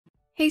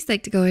Hey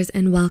Psych2Goers,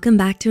 and welcome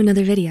back to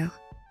another video.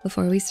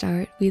 Before we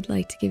start, we'd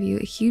like to give you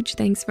a huge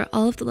thanks for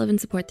all of the love and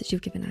support that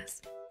you've given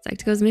us.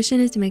 Psych2Go's mission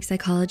is to make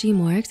psychology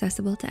more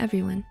accessible to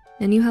everyone,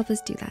 and you help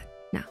us do that.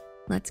 Now,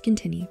 let's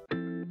continue.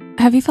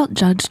 Have you felt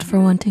judged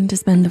for wanting to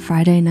spend a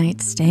Friday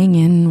night staying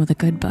in with a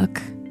good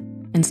book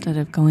instead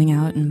of going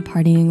out and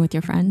partying with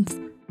your friends?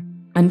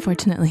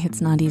 Unfortunately, it's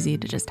not easy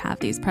to just have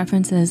these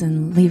preferences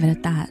and leave it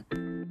at that.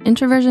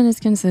 Introversion is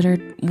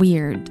considered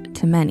weird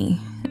to many,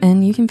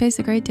 and you can face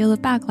a great deal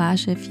of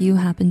backlash if you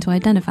happen to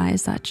identify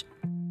as such.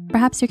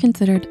 Perhaps you're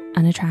considered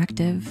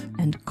unattractive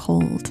and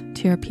cold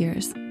to your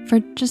peers for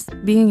just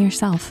being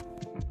yourself.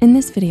 In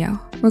this video,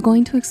 we're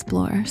going to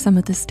explore some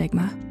of the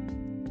stigma.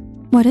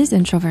 What is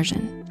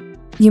introversion?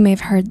 You may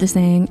have heard the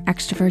saying,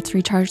 extroverts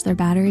recharge their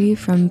battery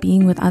from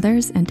being with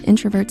others and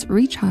introverts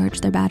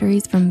recharge their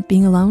batteries from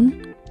being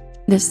alone.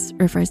 This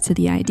refers to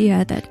the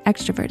idea that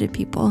extroverted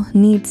people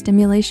need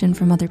stimulation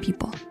from other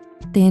people.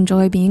 They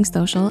enjoy being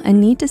social and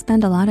need to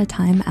spend a lot of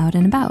time out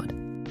and about.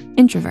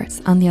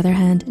 Introverts, on the other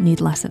hand,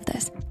 need less of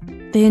this.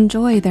 They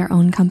enjoy their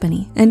own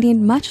company and need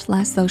much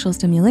less social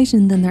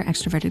stimulation than their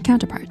extroverted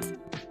counterparts.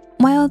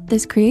 While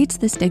this creates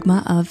the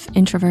stigma of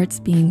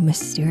introverts being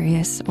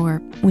mysterious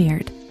or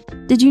weird,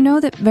 did you know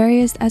that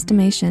various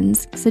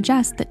estimations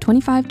suggest that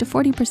 25 to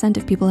 40%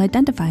 of people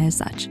identify as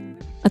such?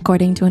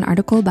 According to an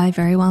article by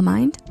Verywell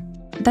Mind,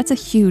 that's a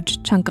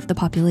huge chunk of the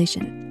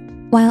population.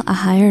 While a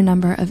higher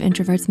number of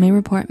introverts may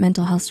report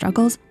mental health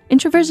struggles,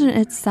 introversion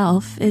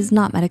itself is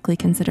not medically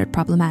considered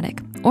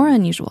problematic or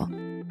unusual.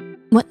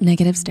 What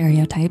negative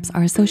stereotypes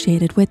are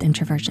associated with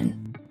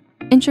introversion?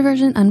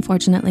 Introversion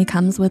unfortunately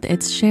comes with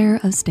its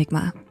share of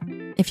stigma.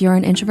 If you're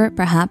an introvert,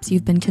 perhaps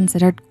you've been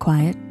considered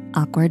quiet,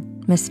 awkward,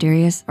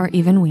 mysterious, or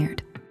even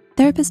weird.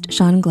 Therapist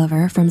Cheong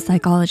from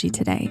Psychology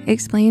Today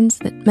explains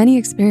that many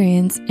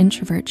experience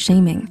introvert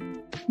shaming.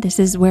 This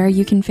is where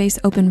you can face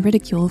open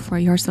ridicule for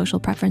your social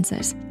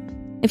preferences.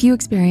 If you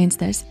experience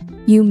this,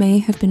 you may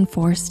have been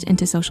forced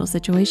into social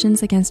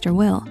situations against your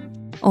will,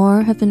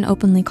 or have been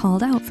openly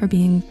called out for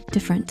being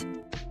different.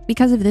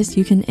 Because of this,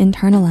 you can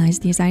internalize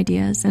these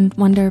ideas and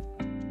wonder,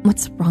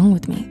 what's wrong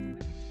with me?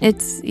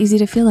 It's easy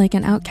to feel like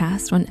an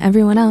outcast when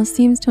everyone else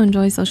seems to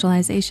enjoy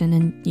socialization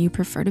and you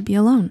prefer to be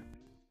alone.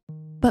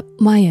 But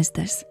why is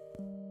this?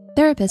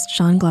 Therapist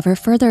Cheong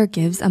further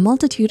gives a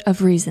multitude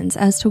of reasons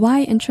as to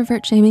why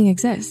introvert shaming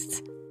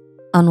exists.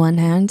 On one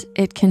hand,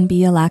 it can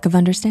be a lack of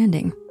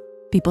understanding.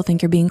 People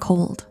think you're being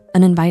cold,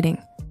 uninviting,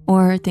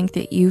 or think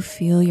that you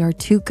feel you're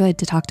too good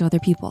to talk to other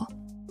people.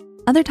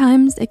 Other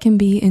times, it can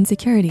be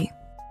insecurity.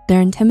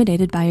 They're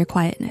intimidated by your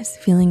quietness,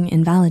 feeling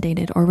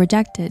invalidated or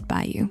rejected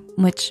by you,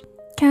 which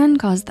can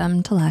cause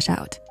them to lash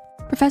out.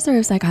 Professor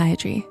of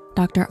Psychiatry,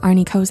 Dr.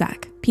 Arnie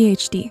Kozak,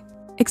 PhD,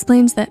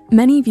 explains that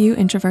many view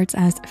introverts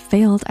as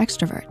failed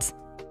extroverts,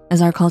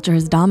 as our culture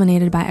is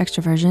dominated by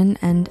extroversion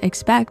and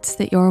expects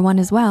that you're one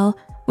as well,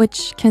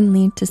 which can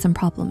lead to some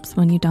problems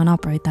when you don't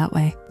operate that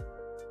way.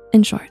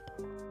 In short,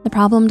 the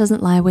problem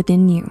doesn't lie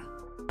within you,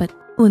 but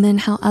within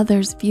how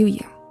others view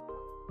you.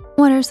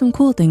 What are some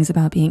cool things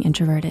about being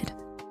introverted?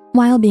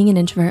 While being an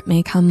introvert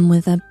may come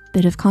with a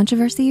bit of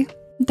controversy,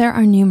 there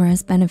are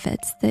numerous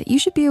benefits that you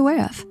should be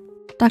aware of.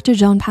 Dr.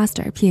 Joan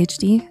Pastor,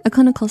 PhD, a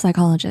clinical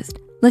psychologist,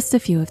 lists a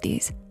few of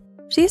these.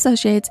 She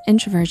associates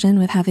introversion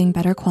with having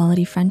better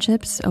quality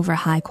friendships over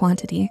high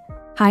quantity,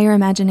 higher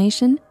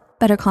imagination,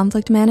 better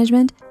conflict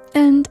management,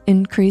 and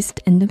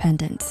increased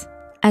independence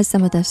as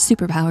some of the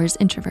superpowers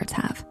introverts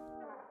have.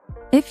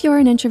 If you're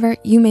an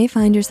introvert, you may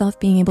find yourself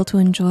being able to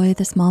enjoy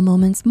the small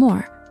moments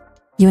more.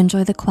 You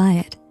enjoy the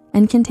quiet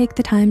and can take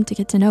the time to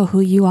get to know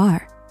who you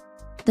are.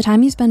 The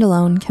time you spend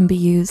alone can be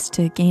used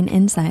to gain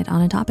insight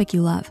on a topic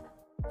you love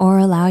or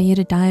allow you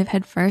to dive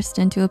headfirst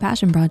into a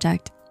passion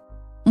project.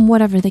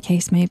 Whatever the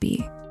case may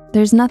be,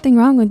 there's nothing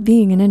wrong with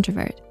being an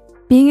introvert.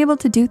 Being able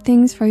to do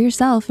things for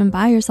yourself and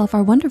by yourself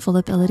are wonderful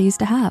abilities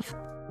to have.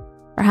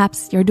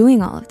 Perhaps your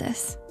doing all of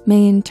this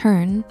may in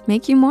turn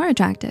make you more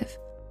attractive.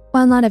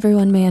 While not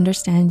everyone may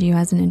understand you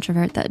as an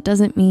introvert, that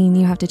doesn't mean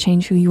you have to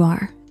change who you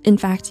are. In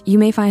fact, you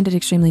may find it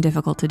extremely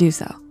difficult to do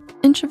so.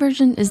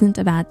 Introversion isn't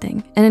a bad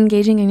thing, and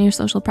engaging in your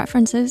social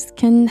preferences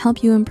can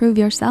help you improve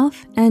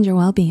yourself and your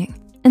well-being.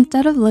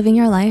 Instead of living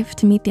your life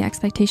to meet the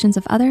expectations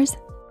of others,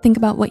 think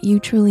about what you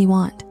truly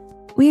want.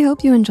 We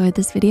hope you enjoyed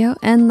this video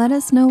and let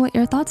us know what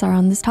your thoughts are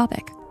on this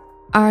topic.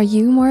 Are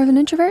you more of an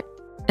introvert,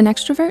 an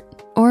extrovert,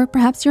 or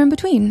perhaps you're in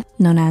between,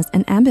 known as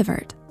an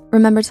ambivert?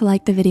 Remember to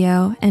like the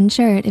video and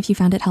share it if you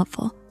found it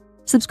helpful.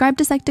 Subscribe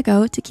to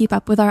Psych2Go to keep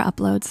up with our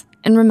uploads.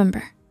 And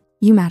remember,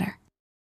 you matter.